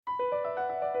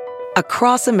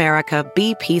Across America,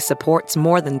 BP supports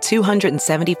more than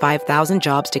 275,000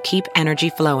 jobs to keep energy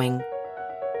flowing.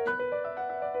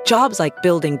 Jobs like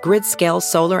building grid-scale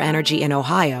solar energy in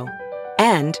Ohio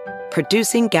and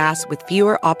producing gas with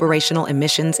fewer operational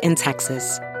emissions in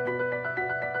Texas.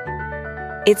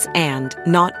 It's and,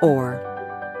 not or.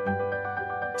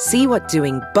 See what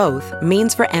doing both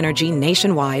means for energy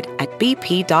nationwide at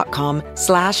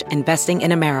bp.com/investing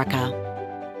in America.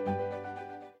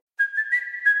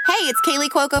 Hey, it's Kaylee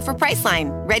Cuoco for Priceline.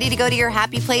 Ready to go to your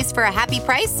happy place for a happy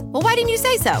price? Well, why didn't you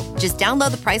say so? Just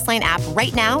download the Priceline app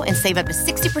right now and save up to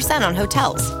 60% on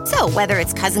hotels. So whether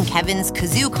it's Cousin Kevin's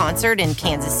Kazoo Concert in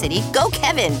Kansas City, go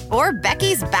Kevin, or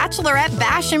Becky's Bachelorette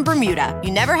Bash in Bermuda,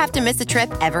 you never have to miss a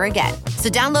trip ever again. So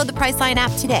download the Priceline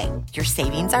app today. Your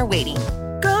savings are waiting.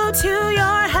 Go to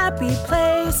your happy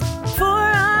place for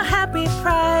a happy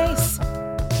price.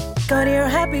 Go to your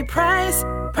happy price,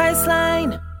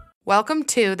 Priceline. Welcome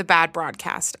to The Bad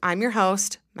Broadcast. I'm your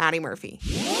host, Maddie Murphy.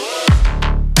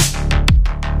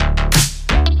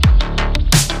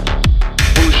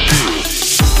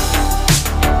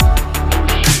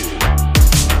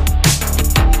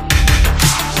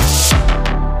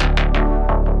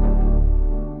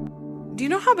 Do you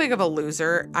know how big of a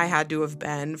loser I had to have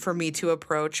been for me to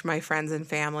approach my friends and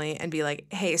family and be like,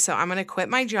 hey, so I'm going to quit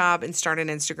my job and start an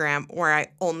Instagram where I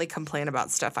only complain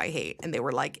about stuff I hate? And they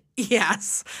were like,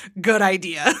 yes, good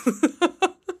idea.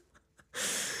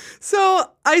 So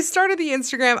I started the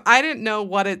Instagram. I didn't know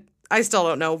I still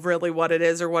don't know really what it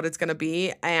is or what it's going to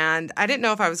be. And I didn't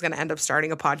know if I was going to end up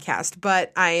starting a podcast,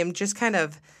 but I am just kind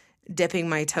of dipping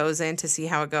my toes in to see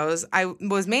how it goes. I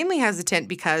was mainly hesitant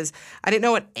because I didn't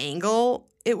know what angle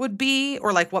it would be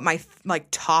or like what my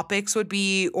topics would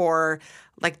be or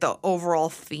like the overall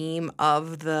theme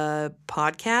of the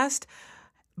podcast.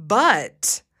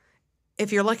 But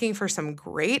if you're looking for some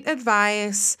great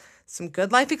advice, some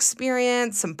good life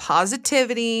experience, some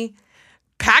positivity,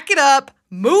 pack it up,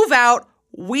 move out.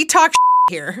 We talk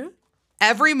here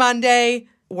every Monday,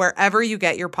 wherever you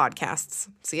get your podcasts.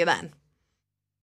 See you then.